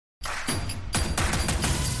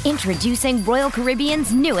Introducing Royal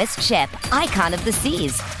Caribbean's newest ship, Icon of the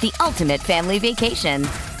Seas, the ultimate family vacation.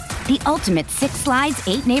 The ultimate 6 slides,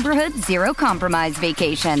 8 neighborhoods, 0 compromise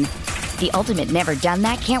vacation. The ultimate never done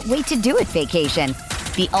that, can't wait to do it vacation.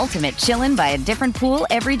 The ultimate chillin' by a different pool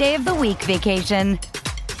every day of the week vacation.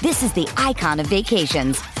 This is the Icon of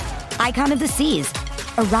Vacations. Icon of the Seas,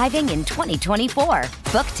 arriving in 2024.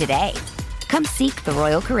 Book today. Come seek the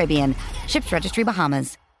Royal Caribbean. Ships Registry,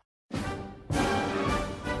 Bahamas.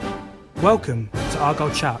 Welcome to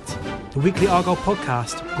Argyle Chat, the weekly Argyle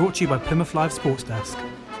podcast brought to you by Plymouth Live Sports Desk.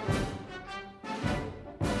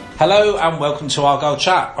 Hello and welcome to Argyle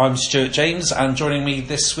Chat. I'm Stuart James, and joining me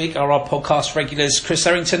this week are our podcast regulars Chris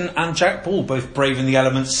Errington and Jack Ball, both brave in the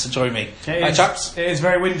elements to join me. Hi chaps. It is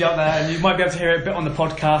very windy out there, and you might be able to hear it a bit on the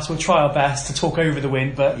podcast. We'll try our best to talk over the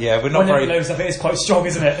wind, but yeah, we're not very. It is quite strong,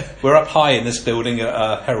 isn't it? We're up high in this building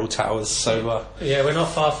at Herald Towers, so yeah, we're not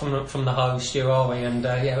far from the home, Stu, are we? And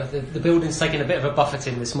the building's taken a bit of a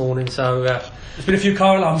buffeting this morning, so there's been a few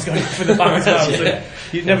car alarms going off in the back as well. Yeah.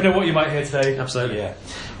 So you never know what you might hear today. Absolutely. Yeah.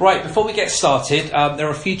 Right, before we get started, there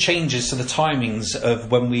are a few changes to the timings of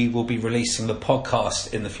when we will be releasing the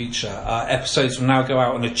podcast in the future. Episodes will now go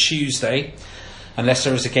out on a Tuesday, unless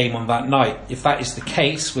there is a game on that night. If that is the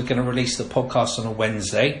case, we're going to release the podcast on a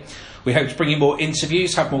Wednesday. We hope to bring you more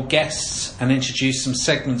interviews, have more guests, and introduce some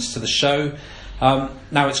segments to the show. Now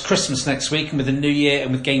it's Christmas next week, and with the new year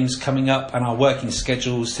and with games coming up and our working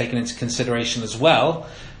schedules taken into consideration as well,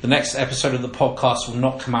 the next episode of the podcast will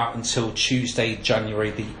not come out until Tuesday, January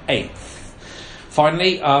the 8th.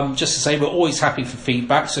 Finally, just to say, we're always happy for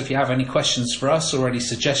feedback, so if you have any questions for us or any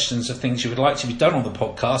suggestions of things you would like to be done on the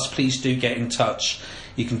podcast, please do get in touch.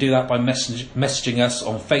 You can do that by messaging us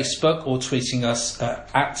on Facebook or tweeting us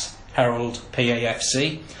at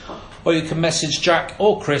HeraldPAFC, or you can message Jack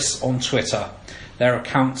or Chris on Twitter. Their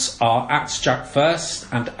accounts are at JackFirst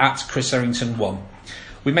and at Chris Errington1.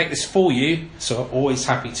 We make this for you, so we're always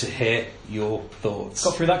happy to hear your thoughts.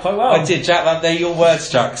 Got through that quite well. I did, Jack. They're your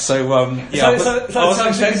words, Jack. So yeah, I wasn't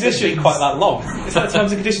expecting it to be quite that long. Is that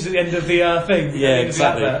terms and conditions at the end of the thing? Yeah,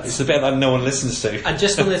 exactly. It's the bit that no one listens to. And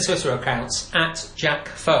just on their Twitter accounts, at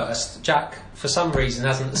JackFirst, Jack for some reason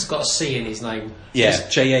hasn't got a C in his name. Yeah,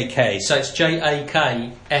 J-A-K. So it's JAKFIRST.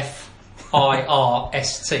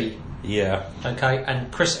 Yeah. Okay,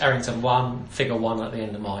 and Chris Errington 1, figure 1 at the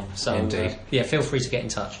end of mine. So indeed. Yeah, feel free to get in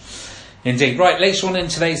touch. Indeed. Right, later on in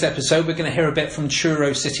today's episode, we're going to hear a bit from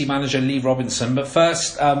Truro City manager Lee Robinson. But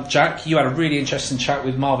first, Jack, you had a really interesting chat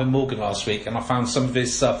with Marvin Morgan last week, and I found some of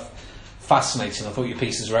his stuff fascinating. I thought your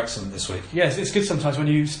pieces were excellent this week. Yes, it's good sometimes when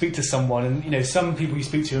you speak to someone, and some people you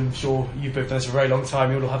speak to, I'm sure you've both done this for a very long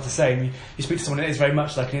time, you'll all have the same. You speak to someone, it is very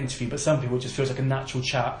much like an interview, but some people it just feels like a natural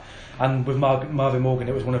chat. And with Marvin Morgan,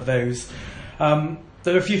 it was one of those. There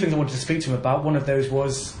were a few things I wanted to speak to him about. One of those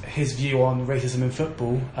was his view on racism in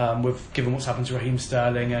football, given what's happened to Raheem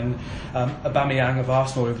Sterling and Aubameyang of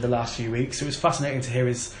Arsenal over the last few weeks. It was fascinating to hear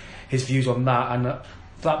his views on that, and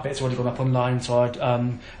that bit's already gone up online, so I'd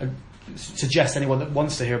suggest anyone that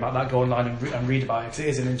wants to hear about that go online and read about it, because it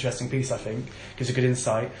is an interesting piece, I think. Gives a good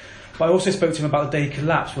insight. But I also spoke to him about the day he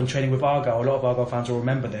collapsed when training with Argyle. A lot of Argyle fans will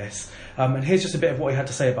remember this. And here's just a bit of what he had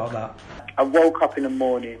to say about that. I woke up in the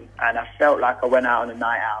morning and I felt like I went out on a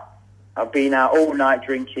night out. I've been out all night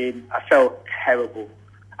drinking. I felt terrible.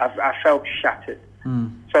 I felt shattered.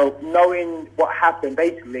 So knowing what happened,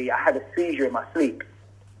 basically, I had a seizure in my sleep,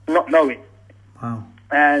 not knowing. Wow.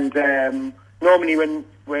 And normally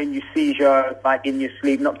when you seizure, like in your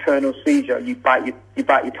sleep, nocturnal seizure, you bite your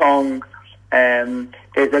tongue.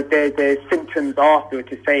 There's symptoms after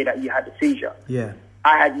to say that you had a seizure. Yeah.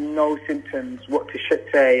 I had no symptoms what to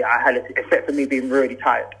say I had, except for me being really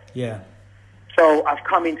tired. Yeah. So I've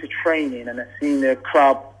come into training and I've seen the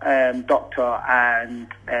club doctor and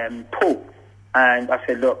Paul, and I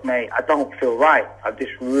said, look, mate, I don't feel right. I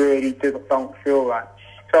just really don't feel right.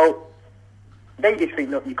 So they just think,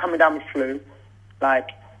 look, you're coming down with flu. Like,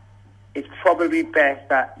 it's probably best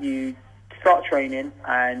that you start training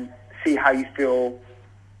and see how you feel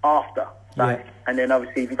after. Like, yeah. And then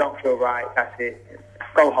obviously if you don't feel right, that's it.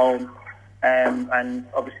 Go home and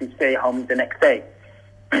obviously stay at home the next day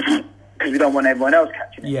because we don't want everyone else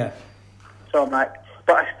catching it. Yeah. So I'm like,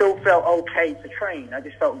 but I still felt okay to train. I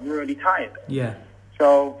just felt really tired. Yeah.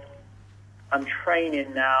 So I'm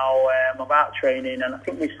training now. I'm out training, and I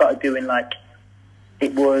think we started doing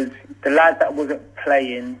it was the lads that wasn't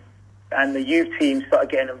playing and the youth team started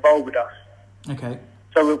getting involved with us. Okay.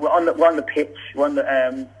 So we're on the pitch. We're on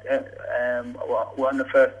the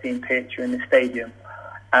first team pitch. We're in the stadium,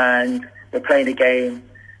 and we're playing a game,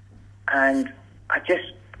 and I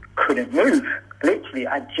just couldn't move. Literally,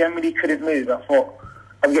 I generally couldn't move. I thought,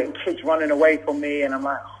 I'm getting kids running away from me, and I'm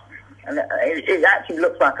like, and it actually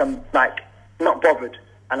looks like I'm like not bothered,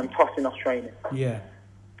 and I'm tossing off training. Yeah.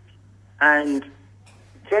 And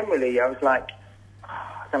generally, I was like,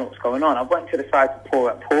 I don't know what's going on. I went to the side to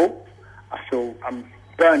pour at Paul. I feel I'm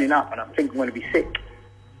burning up, and I think I'm going to be sick.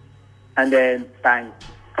 And then, bang,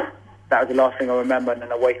 that was the last thing I remember, and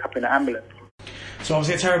then I wake up in the ambulance. So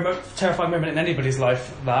obviously a terrifying moment in anybody's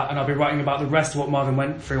life, that, and I'll be writing about the rest of what Marvin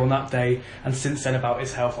went through on that day and since then about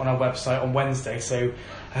his health on our website on Wednesday, so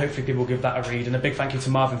hopefully people will give that a read, and a big thank you to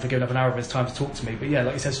Marvin for giving up an hour of his time to talk to me. But yeah,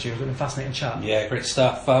 like you said, Stu, it's been a fascinating chat. Yeah, great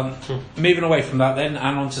stuff. Moving away from that then,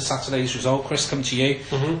 and on to Saturday's result. Chris, come to you.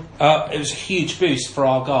 It was a huge boost for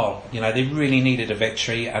Argyle. You know, they really needed a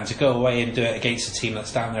victory, and to go away and do it against a team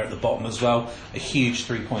that's down there at the bottom as well, a huge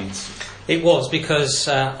 3 points. It was, because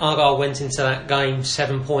Argyle went into that game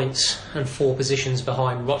 7 points and 4 positions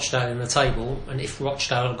behind Rochdale in the table, and if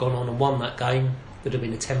Rochdale had gone on and won that game, there'd have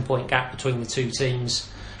been a 10-point gap between the two teams.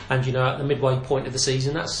 And, you know, at the midway point of the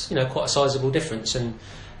season, that's, you know, quite a sizable difference. And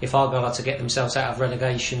if Argyle are to get themselves out of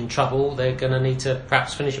relegation trouble, they're going to need to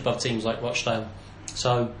perhaps finish above teams like Rochdale.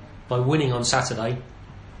 So by winning on Saturday,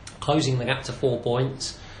 closing the gap to 4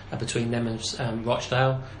 points between them and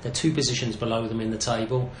Rochdale, they're 2 positions below them in the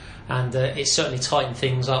table, and it certainly tightened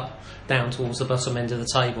things up down towards the bottom end of the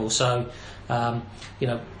table. So, you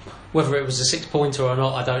know, whether it was a 6-pointer or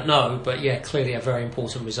not, I don't know, but yeah, clearly a very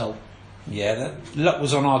important result. Yeah, the luck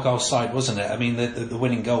was on Argyle's side, wasn't it? I mean, the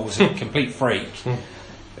winning goal was a complete freak.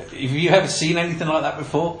 Have you ever seen anything like that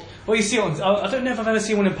before? Well, you see it on, I don't know if I've ever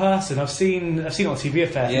seen one in person. I've seen it on TV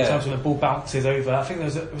affairs, Yeah. sometimes when the ball bounces over. I think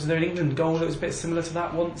was there an England goal that was a bit similar to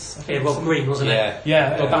that once? I think Yeah, Rob Green, wasn't Yeah. it?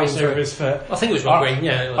 Yeah, Rob it bounced Green over his foot. I think it was Rob Green,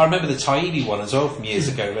 yeah. It was. I remember the Taibbi one as well from years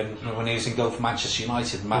ago when he was in goal for Manchester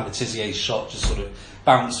United. Matt Letizier's shot just sort of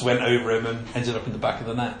bounced, went over him and ended up in the back of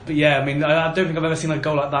the net. But yeah, I mean, I don't think I've ever seen a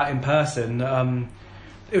goal like that in person.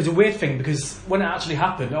 It was a weird thing because when it actually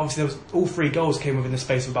happened, obviously there was all 3 goals came within the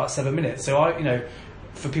space of about 7 minutes. So I, you know,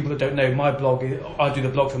 for people that don't know, my blog, I do the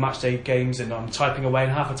blog for matchday games, and I'm typing away,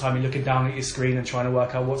 and half the time you're looking down at your screen and trying to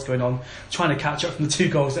work out what's going on, trying to catch up from the 2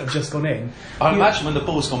 goals that have just gone in. I imagine when the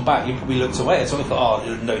ball's gone back, you probably looked away. So I thought,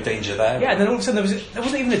 oh, no danger there. Yeah, and then all of a sudden there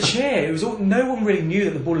wasn't even a cheer. It was no one really knew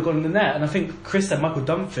that the ball had gone in the net. And I think Chris said, Michael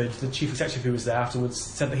Dunford, the chief executive who was there afterwards,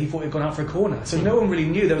 said that he thought it had gone out for a corner. So no one really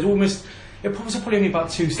knew. There was almost, it was probably only about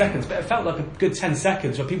 2 seconds, but it felt like a good 10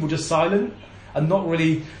 seconds where people were just silent and not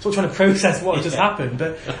really sort of trying to process what had just happened.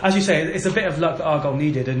 But as you say, it's a bit of luck that Argyle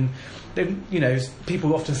needed, and then, you know,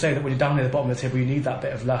 people often say that when you're down near the bottom of the table, you need that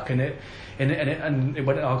bit of luck, and it went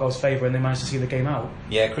in Argyle's favour, and they managed to see the game out.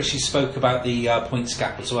 Yeah, Chris, you spoke about the points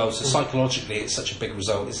gap as well. So psychologically, it's such a big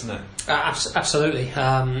result, isn't it? Absolutely,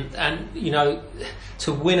 and you know,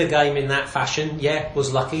 to win a game in that fashion,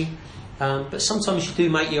 was lucky, but sometimes you do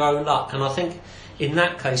make your own luck, and I think in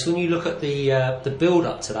that case, when you look at the build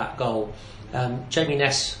up to that goal. Jamie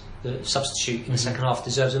Ness, the substitute in the second half,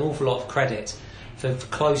 deserves an awful lot of credit for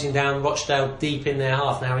closing down Rochdale deep in their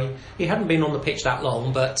half. Now, he hadn't been on the pitch that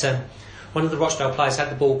long, but one of the Rochdale players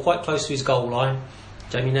had the ball quite close to his goal line.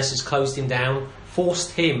 Jamie Ness has closed him down,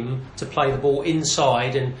 forced him to play the ball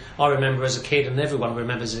inside, and I remember as a kid, and everyone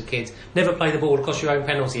remembers as a kid, never play the ball across your own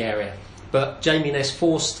penalty area. But Jamie Ness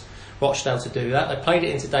forced Rochdale to do that. They played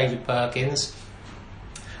it into David Perkins,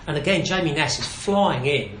 and again, Jamie Ness is flying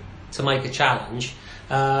in to make a challenge,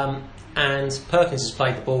 and Perkins has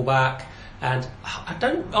played the ball back, and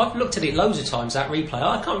I've looked at it loads of times, that replay.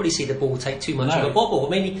 I can't really see the ball take too much of a bobble. I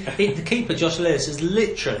mean, the keeper Josh Lewis has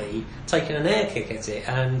literally taken an air kick at it,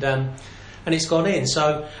 and it's gone in.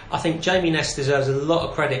 So I think Jamie Ness deserves a lot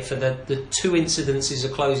of credit for the 2 incidences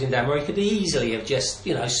of closing down, where he could easily have just,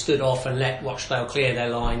 you know, stood off and let Rochdale clear their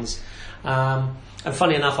lines. And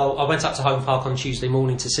funny enough, I went up to Home Park on Tuesday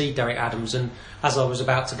morning to see Derek Adams, and as I was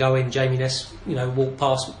about to go in, Jamie Ness, you know, walked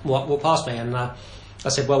past me, and I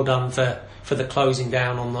said, "Well done for the closing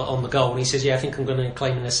down on the goal." And he says, "Yeah, I think I'm going to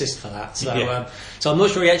claim an assist for that." So, so I'm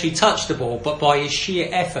not sure he actually touched the ball, but by his sheer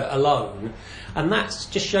effort alone, and that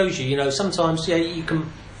just shows you, you know, sometimes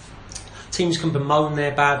teams can bemoan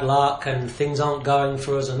their bad luck and things aren't going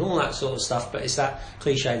for us and all that sort of stuff, but it's that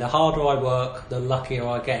cliche: the harder I work, the luckier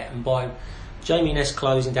I get, and by Jamie Ness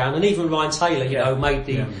closing down, and even Ryan Taylor, you know, made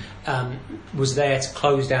the was there to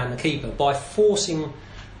close down the keeper by forcing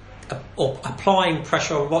or applying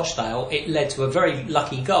pressure on Rochdale. It led to a very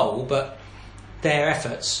lucky goal, but their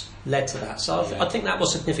efforts led to that. So I think that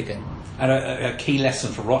was significant. And a key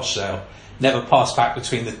lesson for Rochdale: never pass back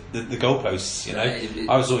between the goalposts. You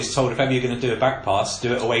know, I was always told if ever you're going to do a back pass,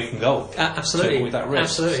 do it away from goal. Absolutely, to avoid that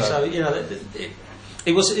risk. Absolutely. So you know.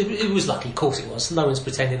 It was lucky, of course it was. No one's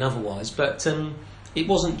pretending otherwise. But it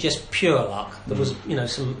wasn't just pure luck. There was,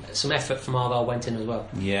 some effort from Argyle went in as well.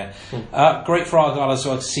 Yeah. Great for Argyle as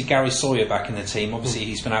well to see Gary Sawyer back in the team. Obviously,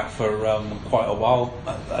 he's been out for quite a while.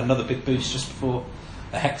 Another big boost just before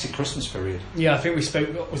a hectic Christmas period. Yeah, I think we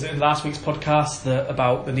spoke, was it in last week's podcast,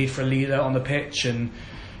 about the need for a leader on the pitch, and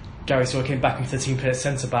Gary Sawyer came back into the team, played at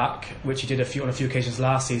centre-back, which he did on a few occasions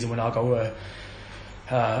last season when Argyle were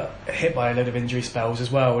hit by a load of injury spells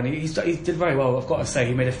as well, and he did very well. I've got to say,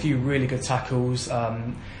 he made a few really good tackles,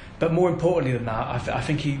 but more importantly than that, I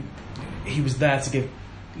think he was there to give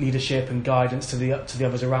leadership and guidance to the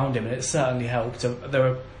others around him, and it certainly helped. There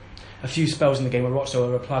were a few spells in the game where Rochdale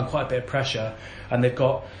were applying quite a bit of pressure, and they've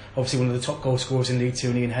got obviously one of the top goal scorers in League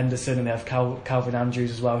Two, Ian Henderson, and they have Calvin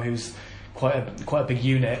Andrews as well, who's quite a big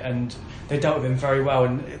unit, and they dealt with him very well,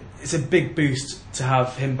 and it's a big boost to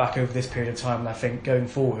have him back over this period of time, and I think going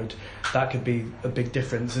forward that could be a big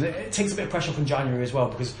difference, and it takes a bit of pressure off in January as well,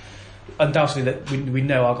 because undoubtedly that we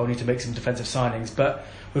know Argyle need to make some defensive signings, but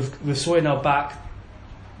with Sawyer now back,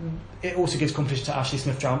 it also gives confidence to Ashley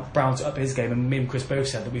Smith-Brown to up his game, and me and Chris both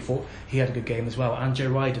said that we thought he had a good game as well, and Joe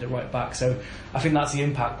Rye did it right back, so I think that's the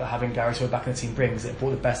impact that having Gary Sawyer back in the team brings. It brought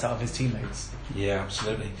the best out of his teammates. Yeah,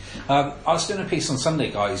 absolutely. I was doing a piece on Sunday,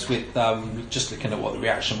 guys, with just looking at what the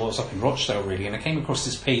reaction was up in Rochdale, really, and I came across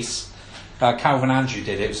this piece. Calvin Andrew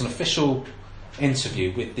did it. It was an official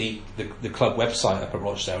interview with the club website up at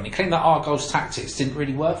Rochdale, and he claimed that Argyle's tactics didn't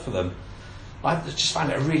really work for them. I just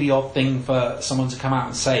found it a really odd thing for someone to come out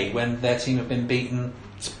and say when their team have been beaten.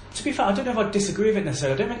 To be fair, I don't know if I disagree with it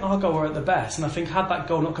necessarily. I don't think Argyle were at the best, and I think had that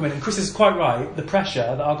goal not come in, and Chris is quite right, the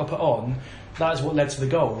pressure that Argyle put on, that is what led to the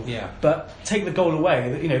goal. Yeah. But take the goal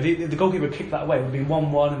away, the goalkeeper kicked that away, it would have been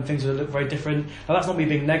 1-1 and things would have looked very different. Now that's not me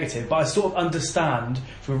being negative, but I sort of understand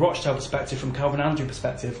from a Rochdale perspective, from Calvin Andrew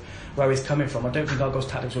perspective, where he's coming from. I don't think Argyle's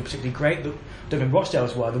tactics were particularly great. I don't think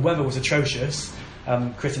Rochdale's were. The weather was atrocious.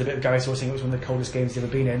 Chris did a bit of Gary Sawyer saying it was one of the coldest games he's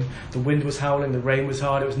ever been in. The wind was howling, the rain was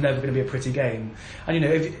hard, it was never going to be a pretty game. And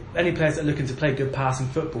if any players that are looking to play good passing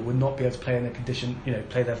football would not be able to play in their conditions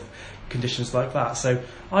like that. So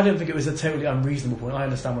I don't think it was a totally unreasonable point. I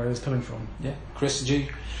understand where he was coming from. Yeah, Chris, did you?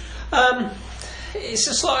 It's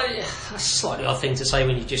a slightly odd thing to say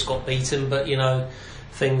when you just got beaten, but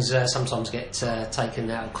things sometimes get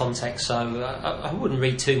taken out of context, so I wouldn't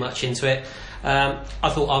read too much into it. I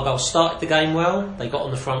thought Argyle started the game well. They got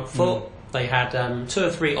on the front foot. They had 2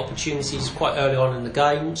 or 3 opportunities quite early on in the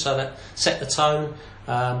game, so that set the tone.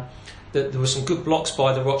 There were some good blocks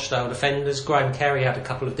by the Rochdale defenders. Graham Carey had a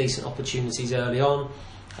couple of decent opportunities early on,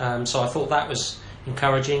 so I thought that was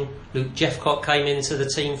encouraging. Luke Jeffcott came into the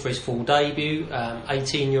team for his full debut,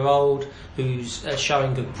 18-year-old who's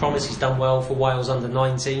showing good promise. He's done well for Wales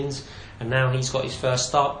under-19s, and now he's got his first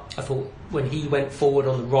start. I thought when he went forward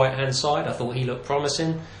on the right hand side, I thought he looked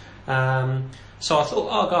promising. So I thought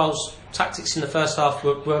Argyle's tactics in the first half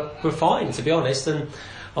were fine, to be honest, and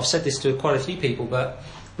I've said this to quite a few people, but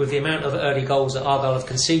with the amount of early goals that Argyle have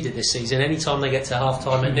conceded this season, any time they get to half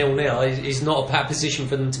time at 0-0 is not a bad position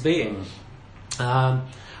for them to be in.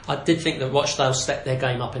 I did think that Rochdale stepped their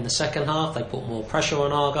game up in the second half. They put more pressure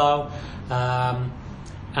on Argyle,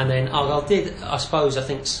 and then Argyle did, I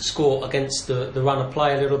think, score against the run of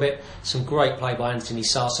play a little bit. Some great play by Anthony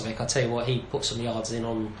Sarcevic. I tell you what, he put some yards in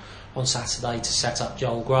on Saturday to set up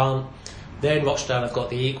Joel Grant. Then Rochdale have got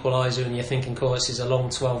the equaliser, and you're thinking, cool, this is a long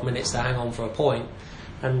 12 minutes to hang on for a point.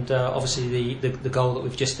 And obviously the goal that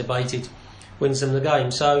we've just debated wins them the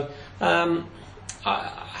game. So I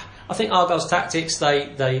think Argyle's tactics,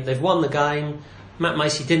 they've won the game. Matt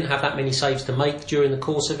Macey didn't have that many saves to make during the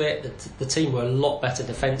course of it. The team were a lot better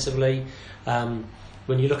defensively. When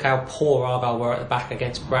you look how poor Argyle were at the back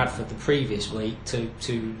against Bradford the previous week to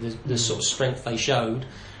the sort of strength they showed,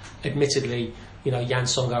 admittedly, Jan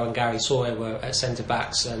Songo and Gary Sawyer were at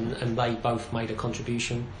centre-backs and they both made a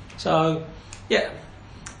contribution. So, yeah,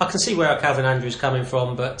 I can see where Calvin Andrews is coming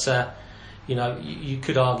from, but you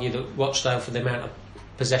could argue that Rochdale, for the amount of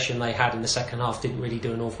possession they had in the second half, didn't really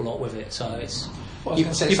do an awful lot with it. So it's you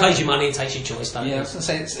paid your money and takes your choice, don't you? Yeah, I was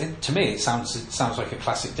going to say, to me it sounds like a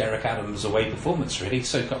classic Derek Adams away performance, really.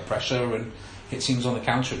 Soak up pressure and hit teams on the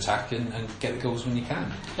counter attack and get the goals when you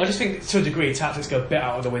can. I just think to a degree tactics go a bit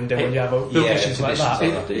out of the window when you have conditions like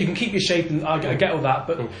that. You can keep your shape, and I get all that,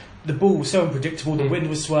 but the ball was so unpredictable. The wind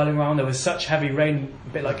was swirling around. There was such heavy rain, a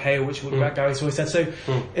bit like hail, which Gary always said. So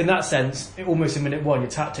in that sense, almost in minute 1,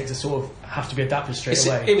 your tactics are sort of have to be adapted straight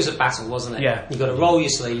away. It was a battle, wasn't it? Yeah. You've got to roll your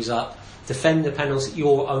sleeves up, defend the penalty,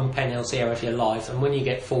 your own penalty area of your life, and when you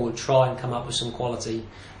get forward, try and come up with some quality.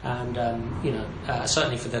 And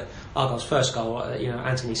certainly for the Argyle's first goal,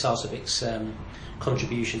 Anthony Sarcevic's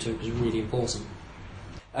contribution to it was really important.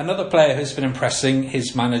 Another player who's been impressing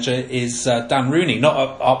his manager is Dan Rooney.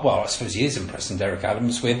 I suppose he is impressing Derek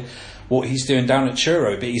Adams with what he's doing down at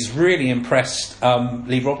Truro, but he's really impressed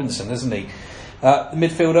Lee Robinson, isn't he? The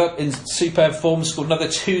midfielder in superb form, scored another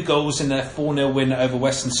 2 goals in their 4-0 win over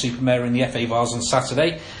Weston-super-Mare in the FA Vase on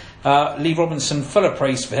Saturday. Lee Robinson, full of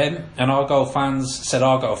praise for him, and Argyle fans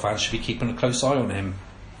should be keeping a close eye on him.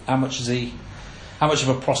 How much of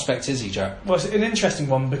a prospect is he, Jack? Well, it's an interesting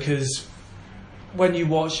one because when you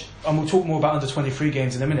watch, and we'll talk more about under 23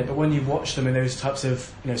 games in a minute, but when you watch them in those types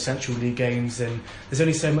of Central League games, then there's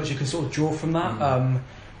only so much you can sort of draw from that.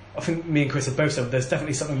 I think me and Chris have both said there's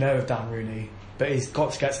definitely something there with Dan Rooney, but he's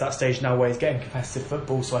got to get to that stage now where he's getting competitive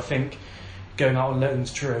football. So I think going out on loan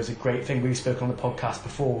to Truro is a great thing. We've spoken on the podcast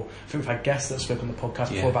before. I think we've had guests that have spoken on the podcast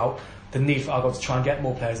before about the need for Argyle to try and get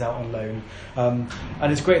more players out on loan.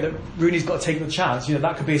 And it's great that Rooney's got to take the chance.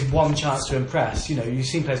 That could be his one chance to impress. You've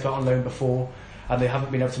seen players go out on loan before and they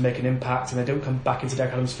haven't been able to make an impact and they don't come back into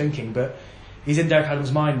Derek Adams' thinking, but he's in Derek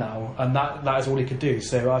Adams' mind now, and that is all he could do.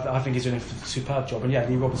 So I think he's doing a superb job. And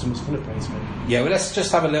Lee Robinson was full of praise for him. Yeah, well, let's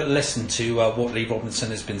just have a little listen to what Lee Robinson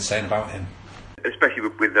has been saying about him. Especially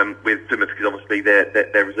with Plymouth, because obviously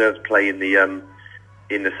their reserves play in the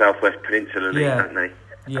Southwest Peninsula League, don't they?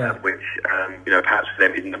 Yeah. Which perhaps for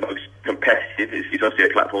them isn't the most competitive. It's obviously a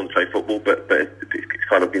platform to play football, but it's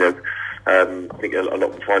kind of I think a lot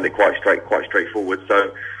will find it quite straightforward.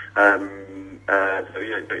 So.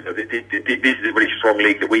 This is a really strong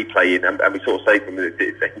league that we play in, and we sort of say from if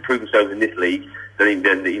they can prove themselves in this league, then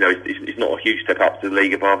it's not a huge step up to the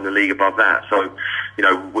league above and the league above that. So,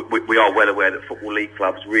 we are well aware that football league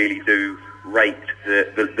clubs really do rate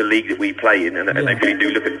the league that we play in, and they really do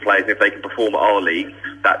look at the players. And if they can perform at our league,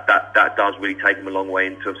 that does really take them a long way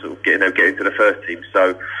into sort of getting into the first team.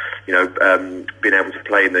 So, being able to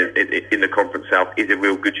play in the Conference South is a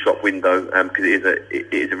real good shop window because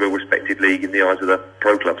it is a real respected league in the eyes of the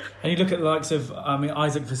pro clubs. And you look at the likes of,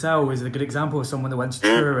 Isaac Vassell is a good example of someone that went to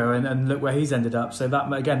Truro and look where he's ended up. So that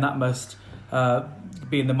must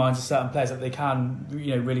be in the minds of certain players that they can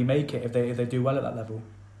really make it if they do well at that level.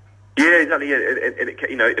 Yeah, exactly. Yeah.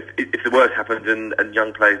 If the worst happens and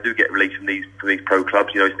young players do get released from these pro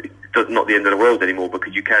clubs, it's not the end of the world anymore,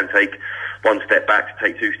 because you can take one step back to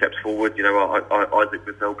take 2 steps forward. Isaac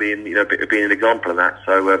Vassell being an example of that.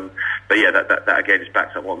 So, but yeah, that again just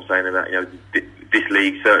backs up what I'm saying about this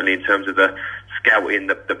league, certainly in terms of the scouting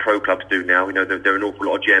that the pro clubs do now. There are an awful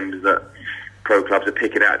lot of gems that pro clubs are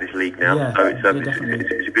picking out of this league now. Yeah, so it's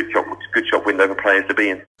a good shop window for players to be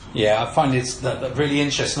in. Yeah, I find it's really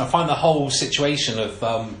interesting. I find the whole situation of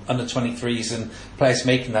under 23s and players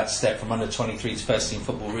making that step from under 23 to first team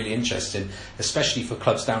football really interesting, especially for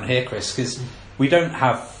clubs down here, Chris, because we don't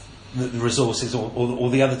have the resources or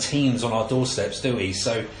the other teams on our doorsteps, do we?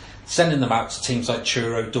 So sending them out to teams like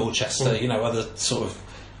Truro, Dorchester, other sort of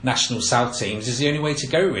national south teams is the only way to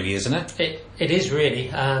go, really, isn't it? It is really.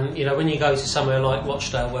 When you go to somewhere like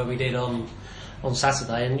Rochdale, where we did on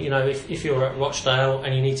Saturday, and if you're at Rochdale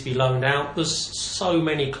and you need to be loaned out, there's so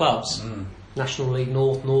many clubs, National League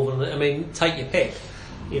North, Northern. I mean, take your pick.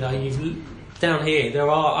 Down here there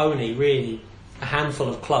are only really a handful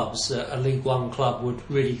of clubs that a League One club would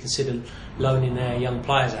really consider loaning their young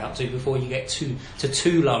players out to before you get to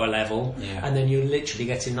too lower level, and then you're literally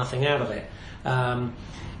getting nothing out of it.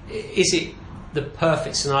 Is it the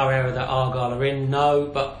perfect scenario that Argyle are in? No,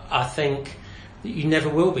 but I think you never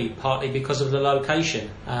will be, partly because of the location.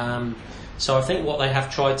 So I think what they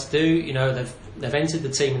have tried to do, they've entered the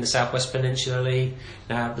team in the Southwest Peninsula League.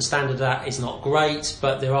 Now the standard of that is not great,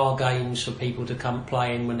 but there are games for people to come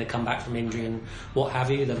play in when they come back from injury and what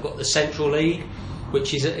have you. They've got the Central League,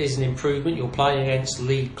 which is an improvement. You're playing against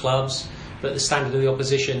league clubs, but the standard of the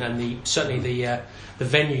opposition and certainly the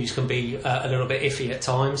venues can be a little bit iffy at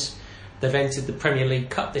times. They've entered the Premier League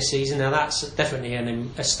Cup this season. Now that's definitely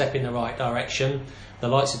a step in the right direction. The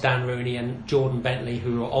likes of Dan Rooney and Jordan Bentley,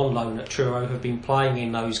 who are on loan at Truro, have been playing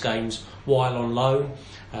in those games while on loan.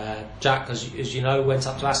 Jack, as you know, went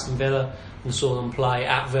up to Aston Villa and saw them play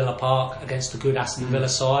at Villa Park against a good Aston Villa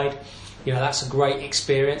side. That's a great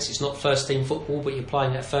experience. It's not first team football, but you're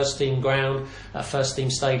playing at first team ground, at first team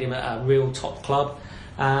stadium at a real top club.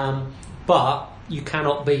 But you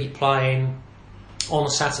cannot be playing on a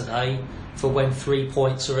Saturday for when 3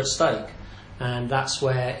 points are at stake, and that's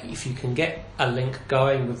where, if you can get a link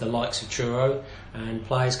going with the likes of Truro and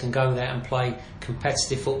players can go there and play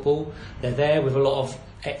competitive football, they're there with a lot of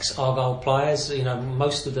ex-Argyle players.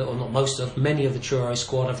 Many of the Truro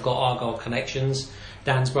squad have got Argyle connections.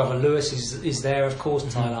 Dan's brother Lewis is there, of course,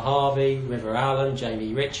 Tyler Harvey, River Allen,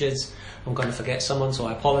 Jamie Richards. I'm going to forget someone, so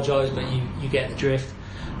I apologise, but you get the drift.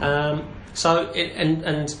 So,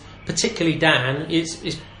 and particularly Dan, it's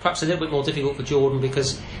perhaps a little bit more difficult for Jordan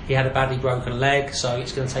because he had a badly broken leg, so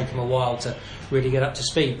it's going to take him a while to really get up to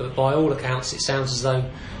speed. But by all accounts, it sounds as though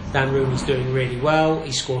Dan Rooney's doing really well.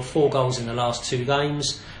 He scored 4 goals in the last 2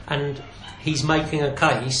 games, and he's making a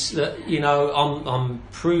case that, I'm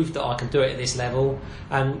proved that I can do it at this level,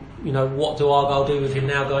 and, what do Argyle do with him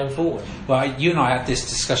now going forward? Well, you and I had this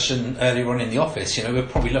discussion earlier on in the office. We're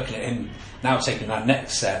probably looking at him now taking that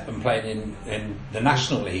next step and playing in the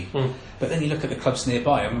National League. But then you look at the clubs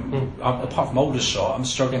nearby, apart from Aldershot, I'm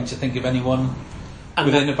struggling to think of anyone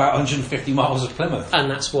within about 150 miles of Plymouth. And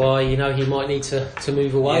that's why, he might need to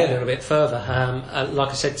move away a little bit further. Like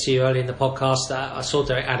I said to you earlier in the podcast, I saw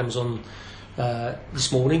Derek Adams on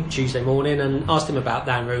this morning, Tuesday morning, and asked him about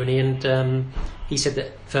Dan Rooney, and he said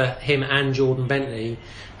that for him and Jordan Bentley,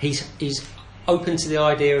 he's open to the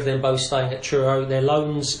idea of them both staying at Truro. Their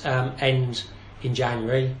loans end in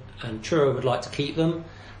January, and Truro would like to keep them,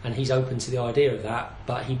 and he's open to the idea of that,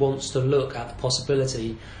 but he wants to look at the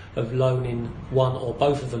possibility of loaning one or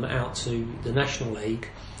both of them out to the National League,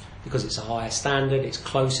 because it's a higher standard, it's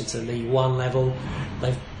closer to League One level.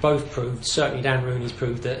 They've both proved, certainly Dan Rooney's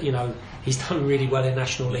proved that, he's done really well in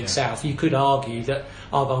National League South. You could argue that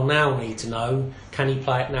Argyle now need to know, can he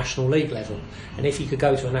play at National League level? And if he could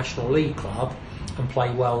go to a National League club and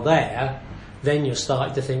play well there, then you're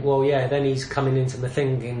starting to think, then he's coming into the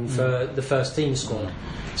thinking for the first team squad.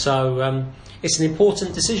 So it's an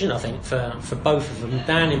important decision, I think, for both of them.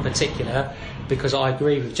 Dan in particular, because I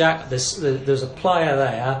agree with Jack, there's a player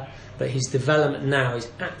there that his development now is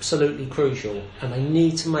absolutely crucial, and they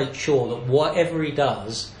need to make sure that whatever he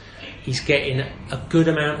does, he's getting a good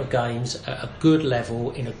amount of games at a good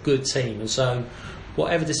level in a good team. And so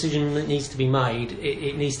whatever decision that needs to be made,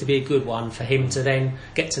 it needs to be a good one for him to then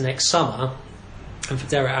get to next summer, and for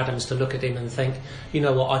Derek Adams to look at him and think,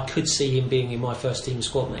 I could see him being in my first team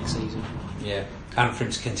squad next season. Yeah, and for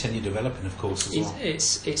him to continue developing, of course, as well.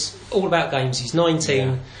 It's all about games. He's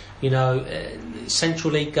 19.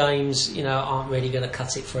 Central League games, aren't really going to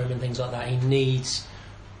cut it for him and things like that. He needs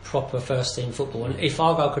proper first team football, and if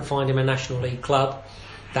Argyle could find him a National League club,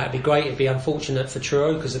 that'd be great. It'd be unfortunate for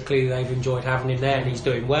Truro because clearly they've enjoyed having him there and he's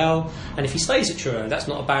doing well, and if he stays at Truro, that's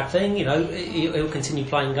not a bad thing. He'll continue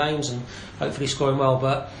playing games and hopefully scoring well,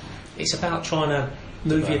 but it's about trying to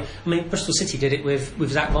move you. I mean, Bristol City did it with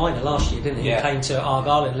Zach Minor last year, didn't he? He came to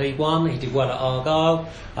Argyle in League One, he did well at Argyle.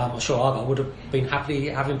 I'm sure Argyle would have been happy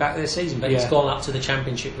having him back this season, but he's gone up to the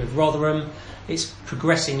Championship with Rotherham. It's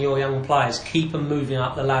progressing your young players, keep them moving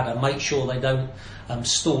up the ladder, make sure they don't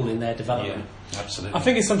stall in their development. Yeah, absolutely. I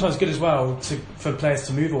think it's sometimes good as well for players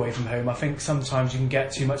to move away from home. I think sometimes you can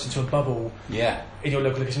get too much into a bubble in your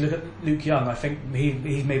local location. Look at Luke Young, I think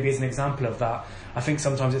he maybe is an example of that. I think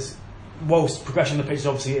sometimes it's, whilst progression on the pitch is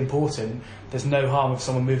obviously important, there's no harm of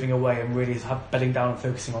someone moving away and really bedding down and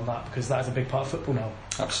focusing on that, because that is a big part of football now.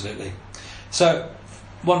 Absolutely. So,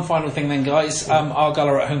 one final thing then, guys. Argyle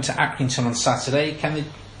are at home to Accrington on Saturday. Can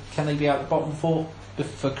they be out the bottom four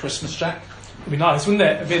for Christmas, Jack? It'd be nice, wouldn't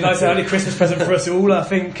it? It'd be a nice early Christmas present for us all. I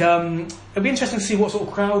think it'd be interesting to see what sort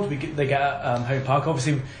of crowd they get at Home Park.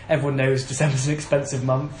 Obviously, everyone knows December's an expensive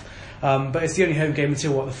month, but it's the only home game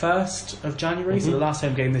until, the 1st of January, so the last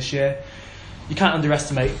home game this year. You can't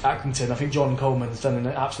underestimate Accrington. I think John Coleman's done an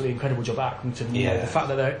absolutely incredible job at Accrington. The fact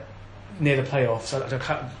that they're near the playoffs.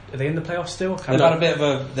 Are they in the playoffs still? They've had a bit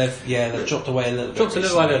of they've dropped away a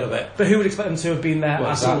little bit. But who would expect them to have been there?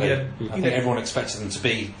 Exactly. I think everyone expected them to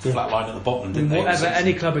be flatline at the bottom, didn't they? Whatever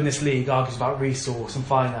any club in this league argues about resource and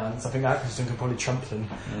finance, I think Accrington can probably trump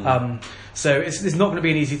them. So it's not going to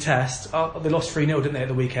be an easy test. They lost 3-0, didn't they, at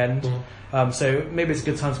the weekend? So maybe it's a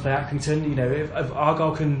good time to play Accrington. If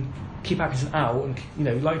Argyle can keep Accrington out,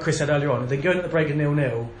 and like Chris said earlier on, if they go in at the break at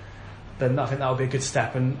 0-0, then I think that would be a good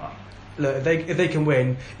step. And look, if they can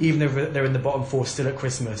win, even if they're in the bottom four still at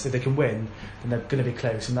Christmas, if they can win, then they're going to be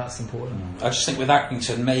close, and that's important. I just think with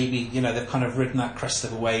Accrington, maybe they've kind of ridden that crest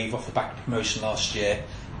of a wave off the back of promotion last year.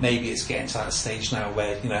 Maybe it's getting to that stage now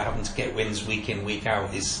where having to get wins week in, week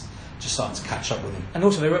out is just starting to catch up with them. And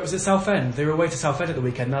also, was at Southend. They were away to Southend at the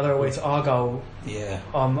weekend. Now they're away to Argyle.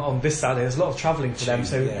 On this Saturday. There's a lot of travelling for them,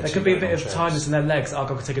 so there could be a bit of tiredness in their legs that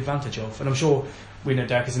Argyle could take advantage of. And I'm sure we know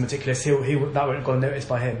Derek is meticulous. That wouldn't have gone unnoticed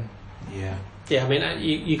by him. Yeah, I mean,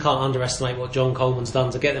 you can't underestimate what John Coleman's done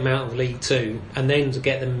to get them out of League Two and then to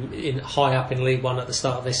get them in high up in League One at the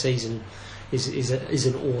start of this season is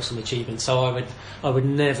an awesome achievement. So I would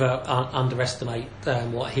never underestimate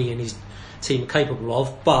what he and his team are capable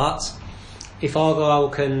of. But if Argyle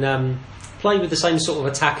can play with the same sort of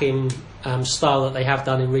attacking style that they have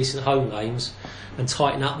done in recent home games and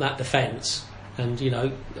tighten up that defence, And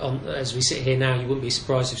as we sit here now, you wouldn't be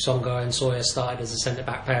surprised if Songa and Sawyer started as a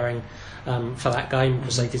centre-back pairing for that game,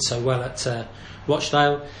 because they did so well at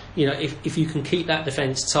Rochdale. If you can keep that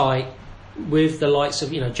defence tight with the likes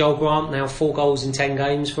of Joel Grant, now 4 goals in 10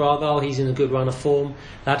 games for Argyle, he's in a good run of form.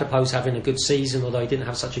 Ladapo's having a good season, although he didn't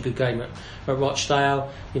have such a good game at Rochdale.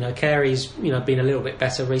 Carey's been a little bit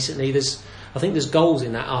better recently. I think there's goals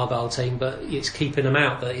in that Argyle team, but it's keeping them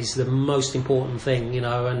out that is the most important thing.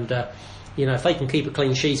 And if they can keep a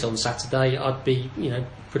clean sheet on Saturday, I'd be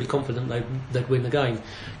pretty confident they'd win the game.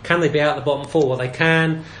 Can they be out the bottom 4? Well, they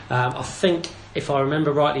can. I think, if I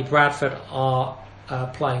remember rightly, Bradford are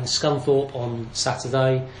playing Scunthorpe on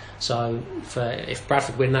Saturday. So if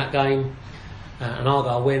Bradford win that game and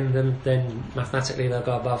Argyle win, then mathematically they'll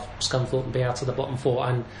go above Scunthorpe and be out of the bottom 4.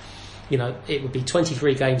 And it would be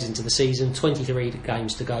 23 games into the season, 23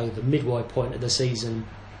 games to go, the midway point of the season.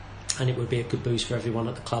 And it would be a good boost for everyone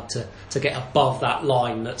at the club to get above that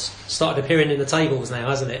line that's started appearing in the tables now,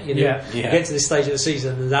 hasn't it? You get to this stage of the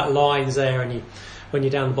season and that line's there, and when you're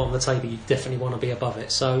down the bottom of the table, you definitely want to be above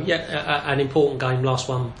it. So an important game, last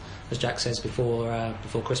one, as Jack says, before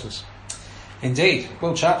Christmas. Indeed.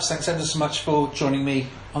 Well, chaps, thanks ever so much for joining me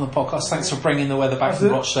on the podcast. Thanks for bringing the weather back from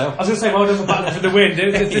Rochdale. I was going to say, well done for battling for the wind.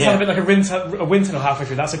 It sounded a bit like a wind tunnel halfway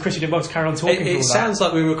through that, so Chris, you didn't want to carry on talking. It sounds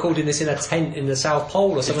like we were recording this in a tent in the South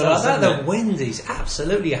Pole or something like that. The wind is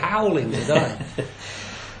absolutely howling today.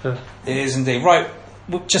 It is indeed. Right,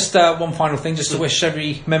 well, just one final thing, just to wish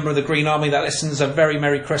every member of the Green Army that listens a very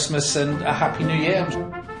Merry Christmas and a Happy New Year.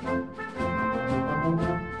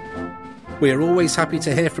 We are always happy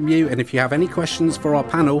to hear from you, and if you have any questions for our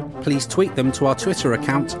panel, please tweet them to our Twitter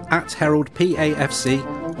account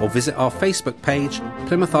 @HeraldPAFC or visit our Facebook page,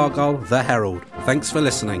 Plymouth Argyle The Herald. Thanks for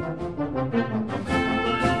listening.